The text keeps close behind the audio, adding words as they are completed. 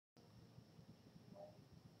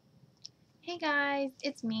Hey guys,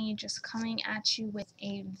 it's me just coming at you with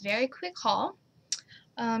a very quick haul.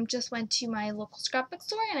 Just went to my local scrapbook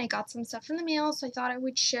store and I got some stuff in the mail, so I thought I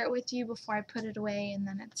would share it with you before I put it away and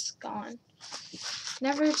then it's gone.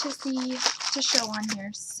 Never to show on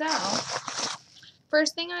here. So,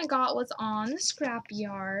 first thing I got was on the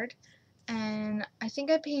scrapyard, and I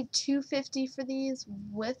think I paid $2.50 for these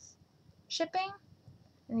with shipping.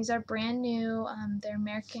 And these are brand new. They're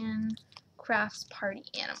American Crafts Party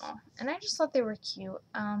Animal, and I just thought they were cute.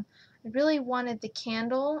 I really wanted the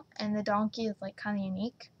candle, and the donkey is like kind of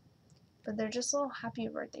unique, but they're just little happy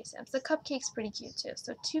birthday stamps. The cupcake's pretty cute too,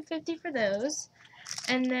 so $2.50 for those.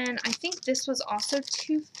 And then I think this was also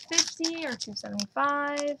 $2.50 or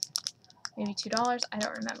 $2.75, maybe $2. I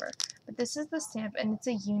don't remember. But this is the stamp, and it's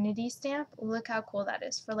a Unity stamp. Look how cool that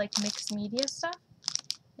is for like mixed media stuff.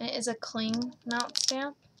 And it is a cling mount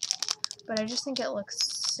stamp, but I just think it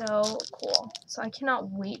looks so cool. So I cannot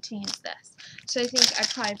wait to use this. So I think I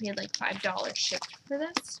probably paid like $5 shipped for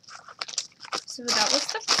this. So that was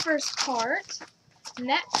the first part.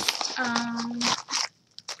 Next,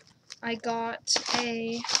 I got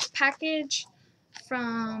a package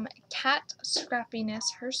from Cat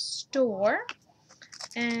Scrappiness, her store,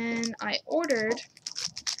 and I ordered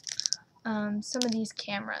some of these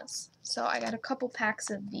cameras. So I got a couple packs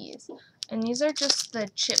of these, and these are just the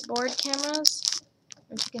chipboard cameras,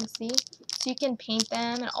 as you can see. So you can paint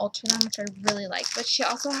them and alter them, which I really like. But she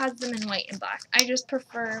also has them in white and black. I just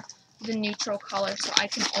prefer the neutral color so I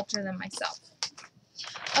can alter them myself.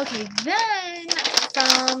 Okay, then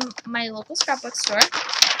from my local scrapbook store,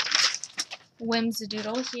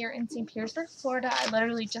 Whim-so-doodle here in St. Petersburg, Florida. I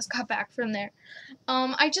literally just got back from there.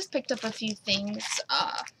 I just picked up a few things.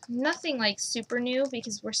 Nothing like super new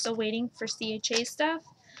because we're still waiting for CHA stuff.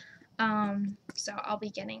 So I'll be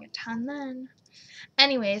getting a ton then.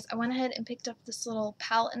 Anyways, I went ahead and picked up this little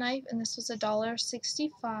palette knife, and this was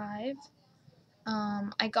 $1.65.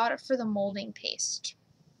 I got it for the molding paste.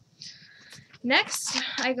 Next,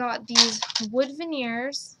 I got these wood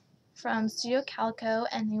veneers from Studio Calico,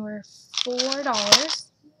 and they were $4.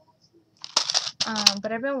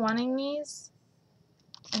 But I've been wanting these,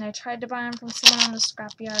 and I tried to buy them from someone on the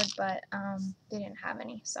scrapyard, but they didn't have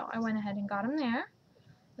any, so I went ahead and got them there.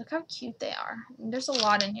 Look how cute they are. And there's a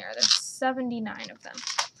lot in here. There's 79 of them.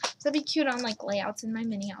 So that'd be cute on like layouts in my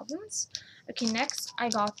mini albums. Okay, next I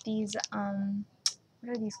got these, what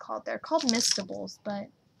are these called? They're called mistables, but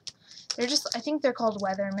they're just, I think they're called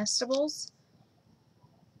weather mistables.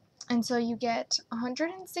 And so you get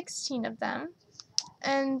 116 of them.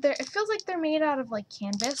 And it feels like they're made out of like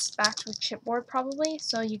canvas, backed with chipboard probably.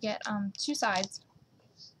 So you get 2 sides.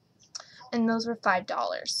 And those were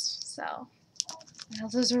 $5. So yeah,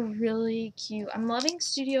 those are really cute. I'm loving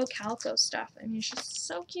Studio Calico stuff. I mean, it's just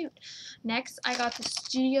so cute. Next, I got the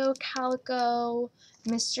Studio Calico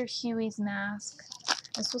Mr. Huey's mask.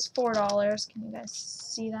 This was $4. Can you guys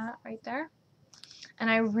see that right there? And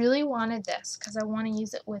I really wanted this because I want to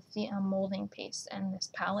use it with the molding paste and this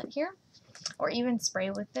palette here. Or even spray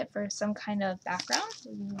with it for some kind of background.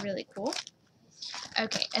 It would be really cool.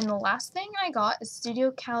 Okay, and the last thing I got is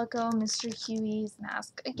Studio Calico Mr. Huey's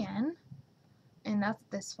mask again. And that's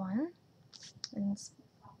this one. And it's,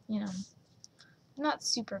 you know, not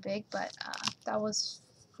super big, but that was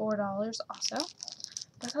 $4 also.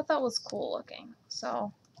 But I thought that was cool looking.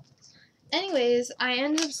 So, anyways, I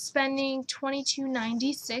ended up spending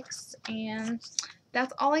 $22.96, and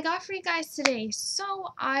that's all I got for you guys today. So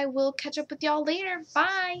I will catch up with y'all later.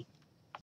 Bye!